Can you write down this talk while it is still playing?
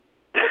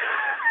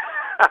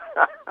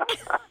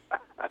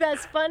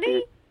That's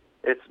funny?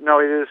 It's no,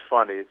 it is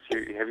funny. It's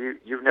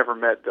you've never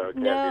met Doug, have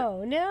you?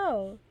 No,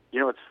 no. You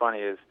know what's funny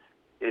is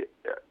it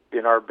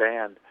in our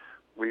band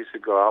we used to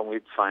go out and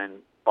we'd sign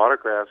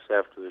autographs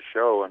after the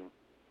show, and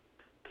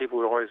people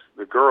would always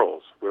the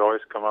girls would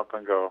always come up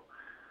and go,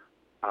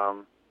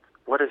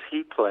 "What does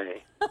he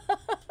play?"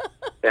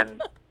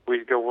 And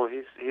we'd go, "Well,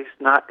 he's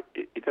not.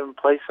 He doesn't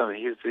play something.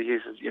 He's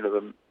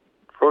the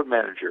road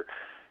manager."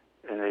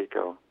 And they'd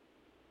go,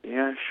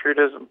 "Yeah, sure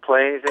doesn't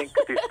play anything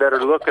because he's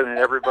better looking than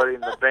everybody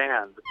in the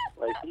band.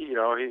 Like he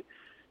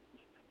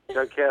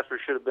Doug Casper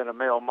should have been a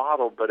male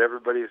model, but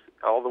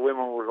all the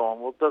women were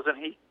going, well,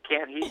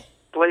 can't he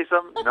play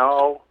something?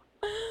 No."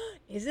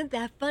 Isn't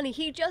that funny?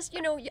 He just,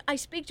 I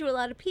speak to a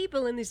lot of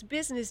people in this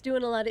business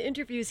doing a lot of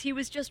interviews. He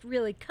was just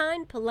really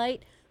kind,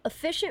 polite,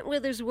 efficient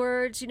with his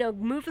words,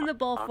 moving the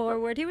ball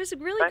forward. He was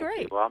really Thank you.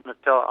 great. Well,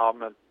 I'm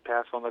gonna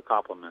pass on the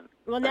compliment.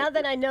 Well, Thank now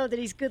that you. I know that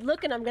he's good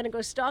looking, I'm going to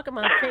go stalk him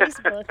on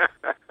Facebook.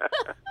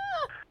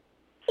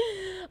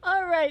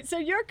 All right, so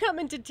you're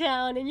coming to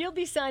town and you'll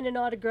be signing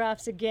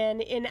autographs again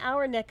in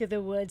our neck of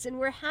the woods, and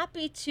we're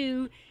happy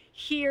to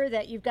hear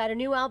that you've got a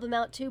new album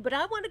out too. But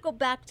I want to go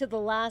back to the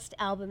last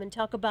album and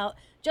talk about,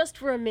 just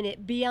for a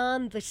minute,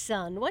 Beyond the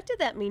Sun. What did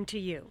that mean to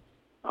you?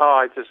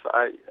 Oh,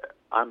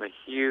 I'm a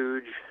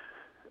huge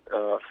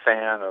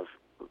fan of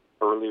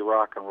early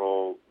rock and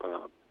roll.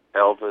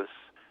 Elvis,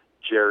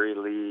 Jerry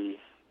Lee,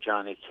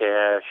 Johnny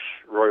Cash,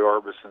 Roy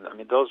Orbison. I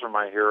mean, those are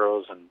my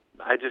heroes, and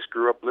I just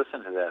grew up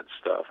listening to that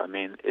stuff. I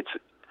mean, it's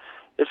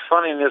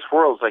funny in this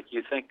world. It's like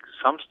you think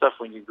some stuff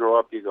when you grow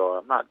up, you go,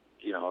 I'm not,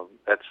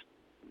 that's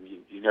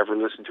you never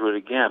listen to it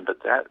again.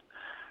 But that,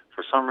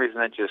 for some reason,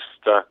 that just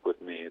stuck with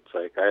me. It's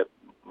like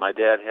my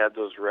dad had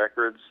those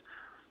records,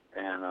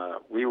 and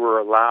we were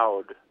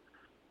allowed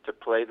to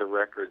play the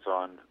records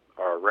on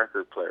our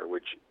record player,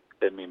 which,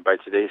 I mean, by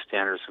today's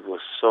standards, it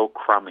was so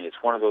crummy.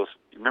 It's one of those.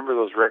 You remember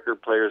those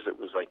record players that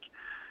was like,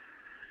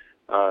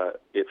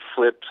 it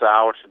flips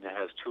out and it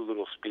has two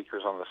little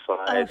speakers on the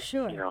Oh, side.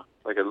 sure.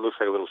 Like it looks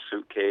like a little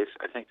suitcase.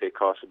 I think they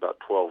cost about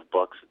 $12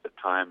 at the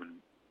time, and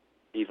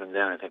even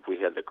then, I think we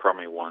had the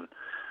crummy one.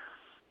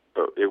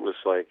 But it was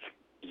like,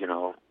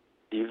 you're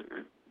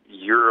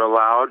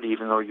allowed,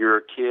 even though you're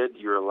a kid,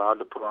 you're allowed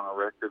to put on a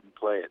record and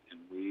play it. And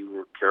we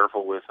were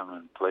careful with them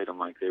and played them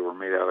like they were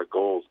made out of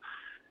gold.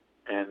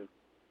 And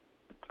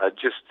I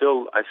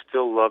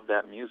still love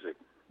that music.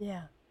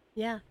 Yeah.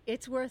 Yeah,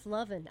 it's worth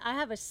loving. I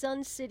have a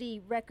Sun City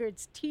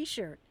Records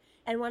t-shirt,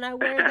 and when I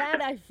wear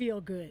that, I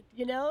feel good,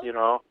 you know?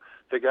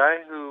 The guy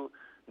who,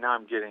 now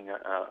I'm getting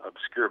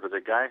obscure, but the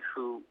guy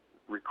who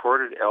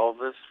recorded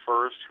Elvis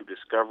first, who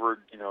discovered,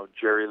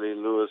 Jerry Lee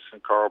Lewis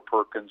and Carl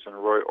Perkins and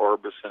Roy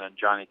Orbison and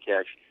Johnny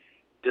Cash,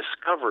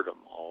 discovered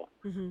them all.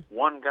 Mm-hmm.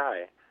 One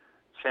guy,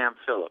 Sam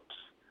Phillips.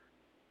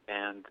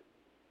 And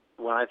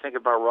when I think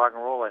about rock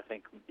and roll, I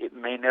think it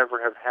may never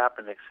have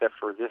happened except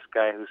for this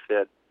guy who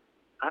said,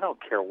 I don't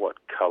care what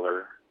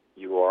color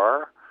you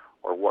are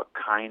or what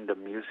kind of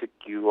music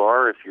you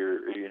are. If you're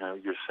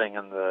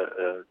singing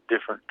the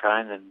different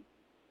kind than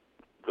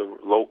the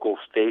local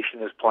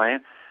station is playing,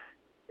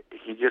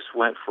 he just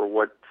went for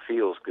what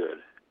feels good.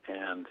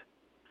 And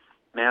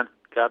man,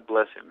 God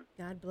bless him.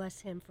 God bless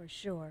him for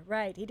sure.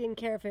 Right. He didn't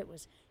care if it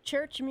was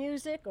church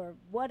music or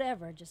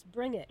whatever. Just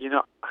bring it.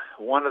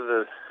 One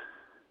of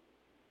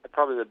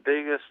probably the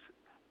biggest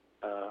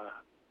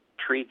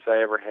treats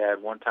I ever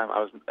had. One time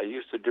I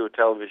used to do a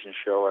television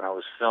show, and I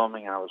was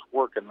filming, and I was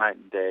working night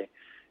and day,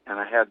 and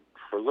I had,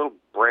 for a little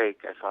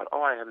break, I thought,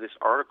 I have this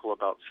article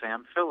about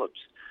Sam Phillips,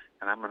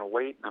 and I'm going to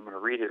wait and I'm going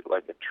to read it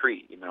like a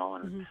treat, and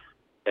Mm-hmm.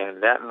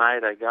 and that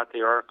night I got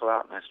the article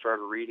out and I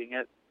started reading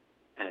it,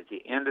 and at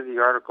the end of the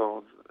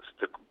article,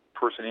 the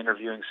person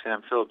interviewing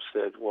Sam Phillips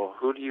said, well,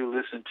 who do you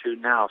listen to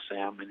now,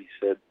 Sam? And he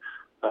said,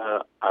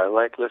 I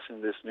like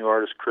listening to this new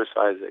artist, Chris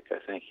Isaak. I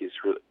think he's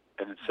really,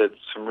 and it said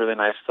some really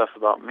nice stuff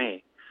about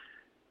me.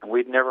 And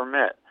we'd never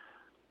met,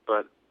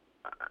 but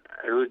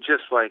it was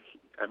just like,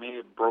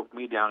 it broke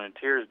me down in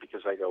tears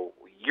because I go,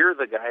 you're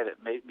the guy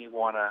that made me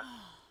want to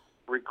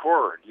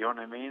record. You know what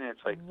I mean?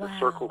 It's like Wow. the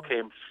circle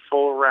came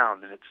full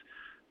around, and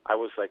I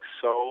was like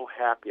so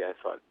happy. I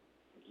thought,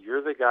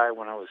 you're the guy.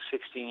 When I was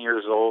 16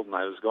 years old and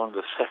I was going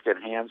to the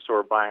second-hand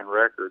store buying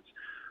records,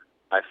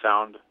 I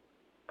found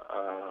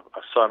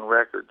a Sun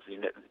Records.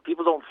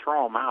 People don't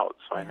throw them out,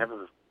 so Yeah.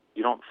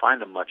 you don't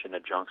find them much in a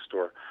junk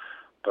store.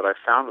 But I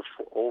found an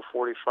old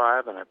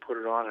 45 and I put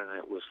it on, and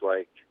it was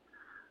like,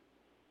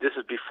 this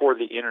is before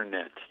the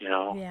internet.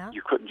 Yeah.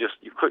 You couldn't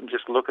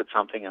just look at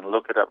something and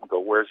look it up and go,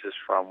 where's this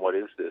from? What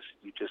is this?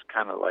 You just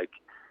kind of like,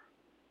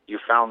 you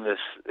found this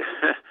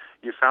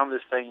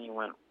thing and you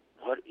went,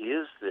 what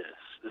is this?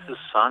 This is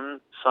Sun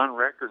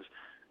Records.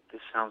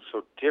 This sounds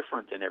so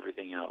different than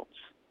everything else.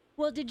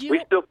 Well, did you?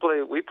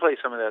 We play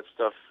some of that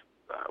stuff.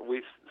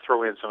 We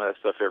throw in some of that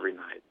stuff every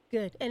night.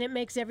 Good, and it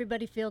makes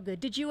everybody feel good.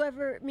 Did you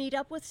ever meet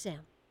up with Sam?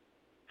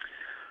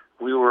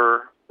 We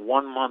were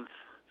 1 month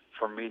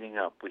from meeting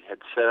up. We had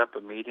set up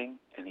a meeting,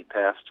 and he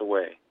passed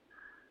away.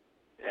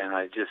 And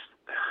I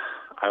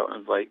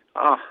was like,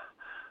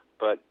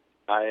 but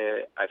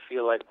I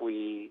feel like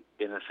we,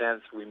 in a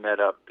sense, we met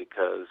up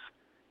because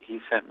he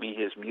sent me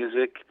his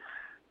music,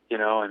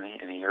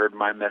 and he heard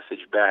my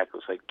message back. It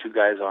was like two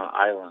guys on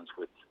islands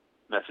with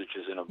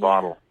messages in a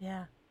bottle.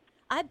 Yeah.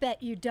 I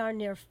bet you darn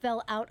near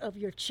fell out of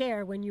your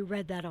chair when you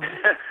read that article.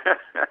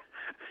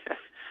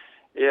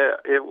 Yeah,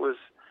 it was,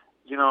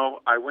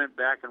 I went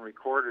back and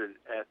recorded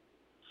at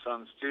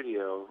Sun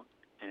Studio,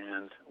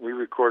 and we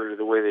recorded it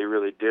the way they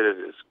really did it.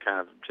 Is kind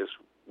of just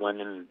went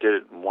in and did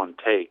it in one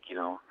take, and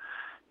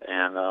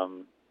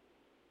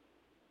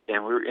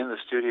we were in the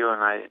studio,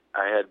 and I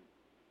had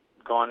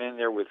gone in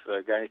there with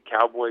a guy,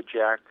 Cowboy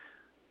Jack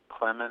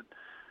Clement,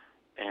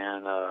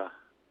 and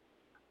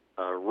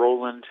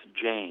Roland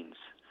James.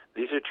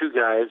 These are two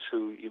guys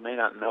who you may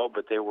not know,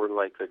 but they were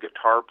like the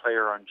guitar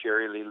player on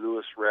Jerry Lee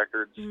Lewis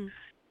records.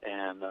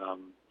 And,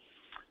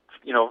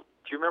 do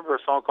you remember a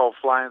song called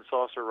Flying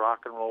Saucer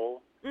Rock and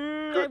Roll?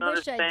 I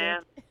wish I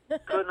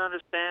did. Couldn't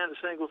understand a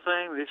single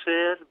thing they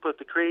said, but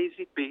the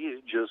crazy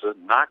beat just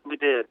knocked me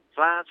dead.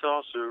 Flying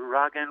Saucer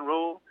Rock and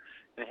Roll.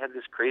 And it had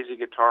this crazy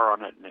guitar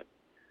on it, and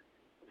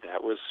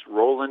that was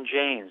Roland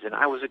James. And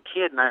I was a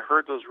kid, and I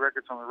heard those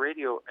records on the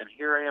radio, and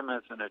here I am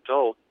as an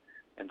adult,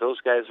 and those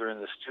guys are in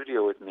the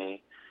studio with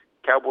me.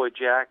 Cowboy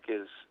Jack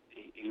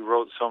he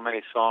wrote so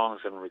many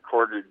songs and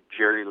recorded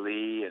Jerry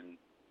Lee, and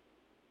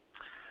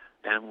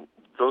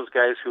those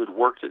guys who had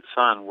worked at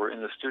Sun were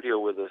in the studio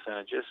with us, and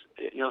it just,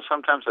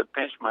 sometimes I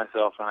pinch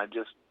myself, and I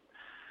just,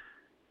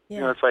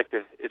 it's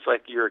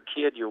like you're a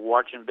kid, you're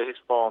watching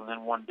baseball, and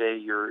then one day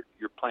you're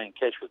playing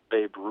catch with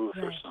Babe Ruth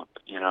or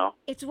something,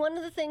 It's one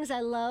of the things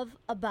I love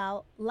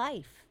about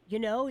life.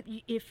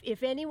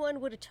 If anyone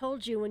would have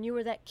told you when you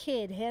were that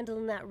kid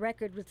handling that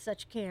record with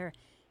such care,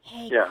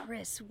 hey,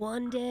 Chris,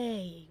 one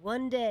day,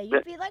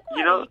 you'd be like,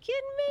 what, are you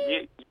kidding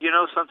me? You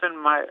know something,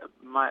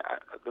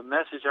 the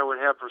message I would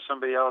have for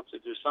somebody else,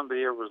 if there's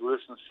somebody ever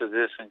listens to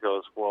this and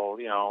goes, well,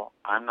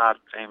 I'm not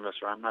famous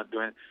or I'm not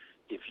doing it.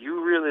 If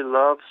you really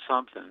love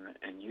something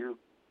and you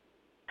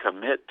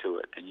commit to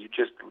it and you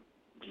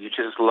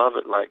just love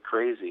it like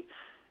crazy,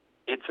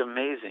 it's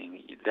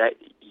amazing that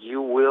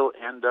you will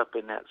end up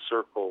in that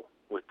circle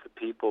with the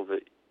people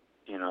that,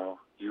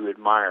 you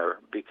admire,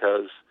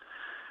 because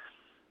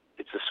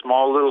it's a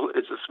small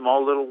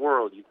little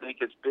world. You think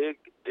it's big,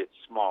 it's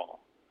small,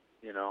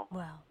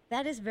 Wow,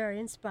 that is very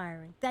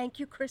inspiring. Thank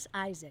you, Chris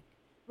Isaak.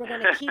 We're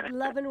going to keep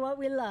loving what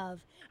we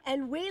love.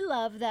 And we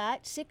love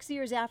that 6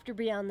 years after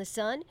Beyond the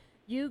Sun,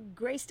 you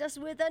graced us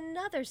with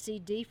another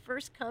CD,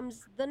 First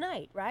Comes the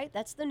Night, right?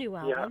 That's the new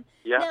album.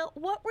 Yeah. Now,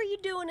 what were you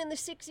doing in the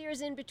 6 years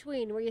in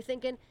between? Were you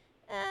thinking,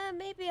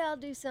 maybe I'll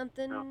do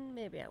something,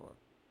 maybe I won't?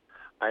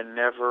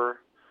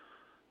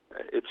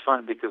 It's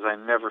fun because I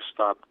never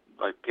stopped.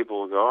 Like,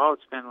 people will go, oh,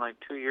 it's been like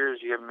 2 years,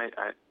 you haven't made,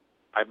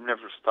 I've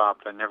never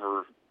stopped. I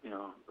never,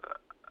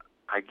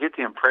 I get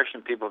the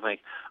impression people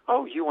think,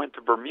 oh, you went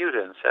to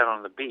Bermuda and sat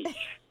on the beach.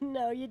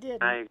 No, you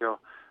didn't. And I go,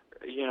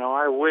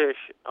 I wish.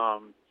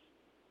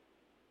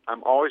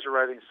 I'm always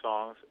writing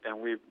songs,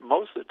 and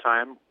most of the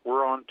time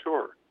we're on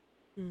tour.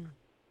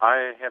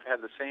 I have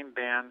had the same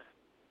band.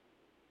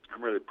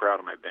 I'm really proud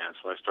of my band,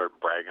 so I start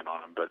bragging on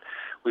them. But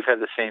we've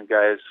had the same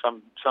guys.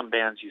 Some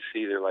bands you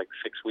see, they're like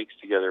 6 weeks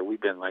together. We've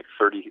been like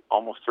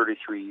almost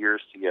 33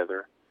 years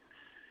together,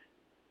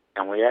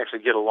 and we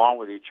actually get along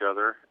with each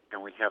other,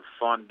 and we have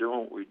fun doing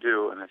what we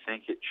do. And I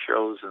think it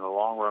shows in the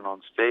long run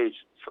on stage.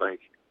 It's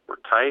like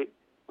we're tight,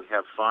 we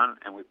have fun,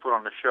 and we put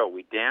on a show.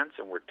 We dance,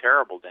 and we're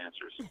terrible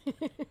dancers.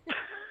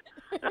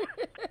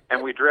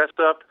 And we dress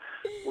up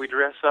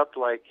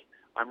like,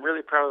 I'm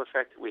really proud of the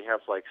fact that we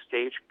have like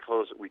stage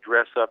clothes that we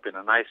dress up in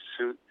a nice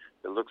suit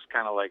that looks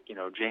kind of like,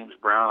 James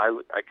Brown.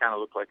 I kind of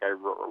look like I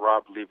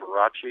robbed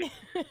Liberace.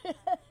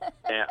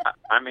 And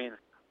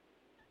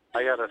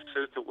I got a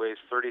suit that weighs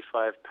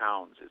 35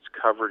 pounds. It's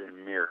covered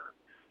in mirror.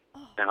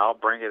 And I'll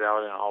bring it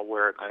out and I'll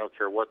wear it. I don't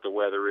care what the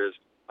weather is.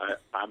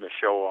 I'm a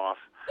show off.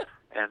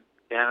 And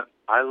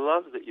I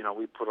love that,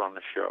 we put on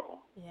the show.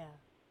 Yeah.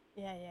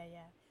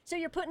 So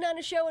you're putting on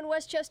a show in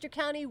Westchester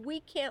County.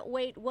 We can't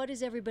wait. What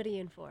is everybody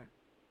in for?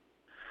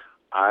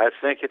 I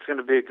think it's going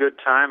to be a good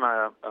time.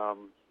 I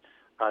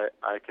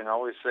can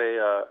always say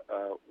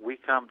we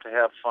come to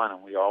have fun,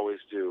 and we always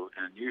do.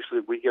 And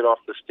usually we get off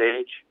the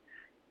stage,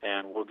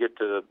 and we'll get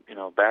to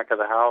the back of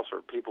the house,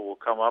 or people will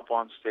come up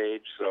on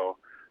stage. So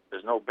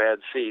there's no bad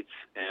seats,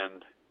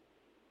 and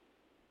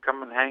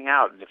come and hang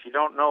out. And if you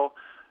don't know,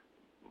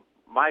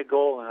 my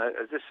goal,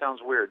 and this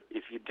sounds weird,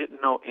 if you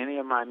didn't know any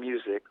of my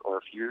music,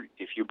 or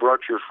if you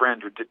brought your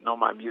friend who didn't know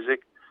my music,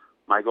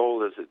 my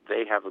goal is that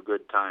they have a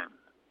good time.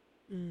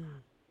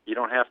 You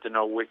don't have to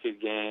know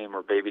Wicked Game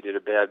or Baby Did a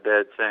Bad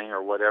Thing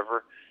or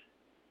whatever.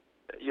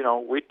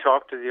 We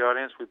talk to the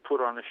audience, we put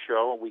on a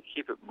show, and we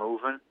keep it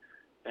moving.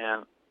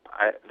 And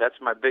that's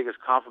my biggest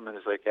compliment,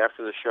 is like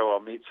after the show I'll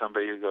meet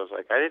somebody who goes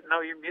like, I didn't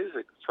know your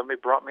music. Somebody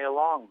brought me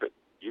along, but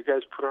you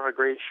guys put on a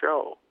great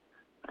show.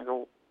 I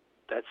go,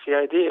 that's the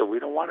idea. We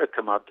don't want to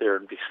come out there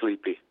and be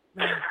sleepy.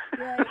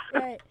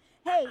 Right.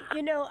 Hey,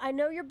 I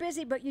know you're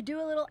busy, but you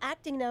do a little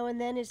acting now and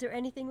then. Is there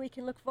anything we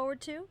can look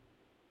forward to?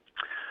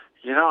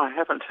 I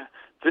haven't.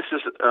 This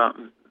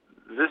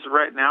is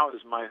right now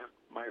is my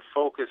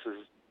focus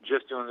is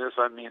just doing this.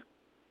 I mean,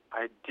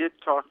 I did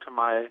talk to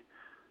my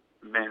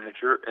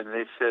manager, and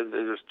they said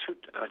that there's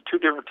two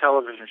different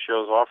television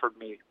shows offered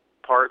me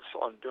parts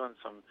on doing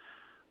some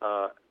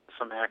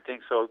acting.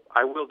 So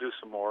I will do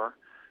some more,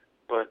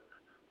 but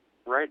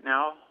right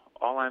now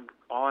all I'm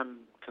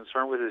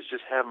concerned with is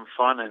just having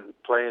fun and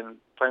playing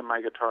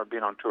my guitar and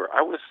being on tour.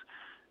 I was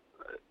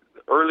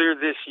earlier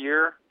this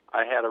year.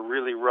 I had a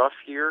really rough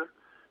year,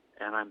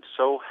 and I'm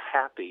so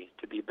happy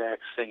to be back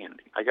singing.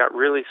 I got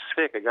really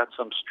sick. I got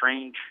some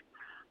strange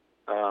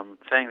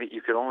thing that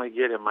you could only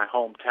get in my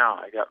hometown.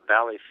 I got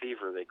valley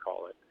fever, they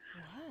call it.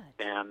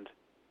 What? And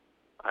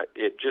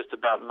it just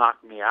about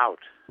knocked me out.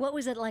 What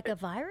was it, like a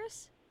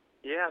virus?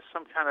 Yeah,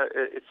 some kind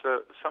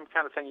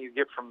of thing you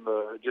get from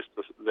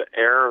the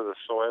air or the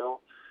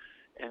soil,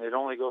 and it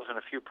only goes in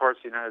a few parts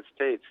of the United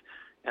States.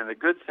 And the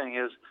good thing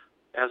is,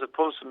 as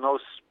opposed to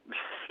most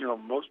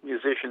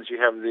musicians, you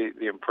have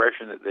the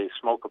impression that they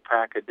smoke a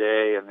pack a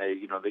day and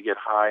they get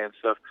high and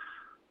stuff.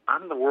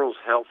 I'm the world's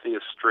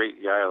healthiest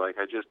straight guy. Like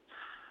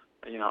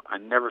I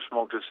never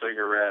smoked a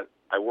cigarette.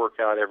 I work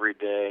out every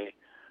day.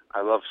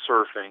 I love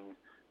surfing.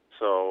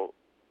 So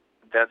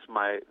that's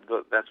my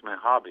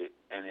hobby.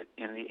 And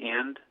in the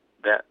end,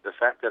 that the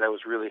fact that I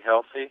was really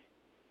healthy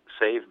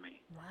saved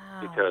me.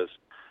 Wow. Because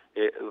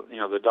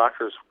the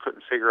doctors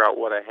couldn't figure out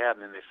what I had,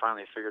 and then they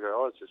finally figured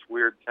out, it's this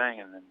weird thing.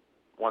 And then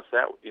once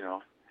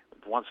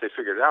they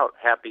figured it out,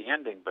 happy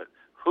ending. But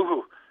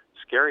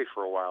scary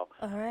for a while.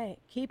 All right.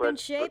 Keep in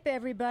shape,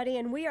 everybody,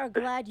 and we are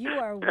glad you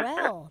are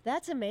well.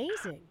 That's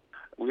amazing.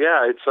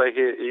 Yeah, it's like,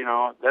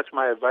 that's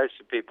my advice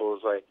to people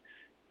is like,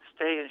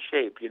 stay in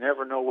shape. You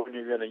never know when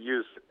you're going to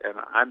use it. And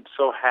I'm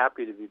so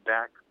happy to be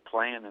back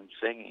playing and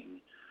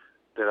singing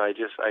that I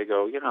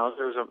go,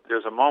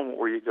 there's a moment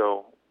where you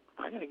go,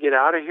 am I going to get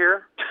out of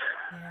here?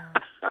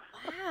 Yeah.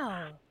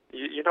 Wow.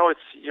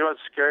 It's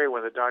scary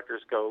when the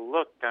doctors go,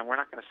 look, we're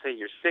not going to say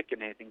you're sick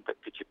and anything,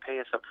 but could you pay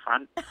us up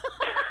front?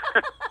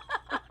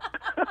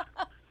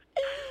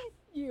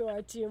 You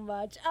are too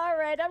much. All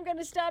right, I'm going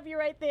to stop you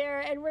right there,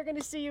 and we're going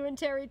to see you in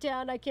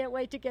Terrytown. I can't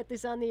wait to get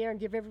this on the air and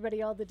give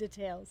everybody all the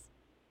details.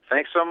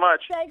 Thanks so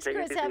much. Thanks,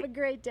 Chris. Have a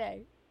great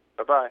day.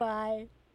 Bye-bye. Bye.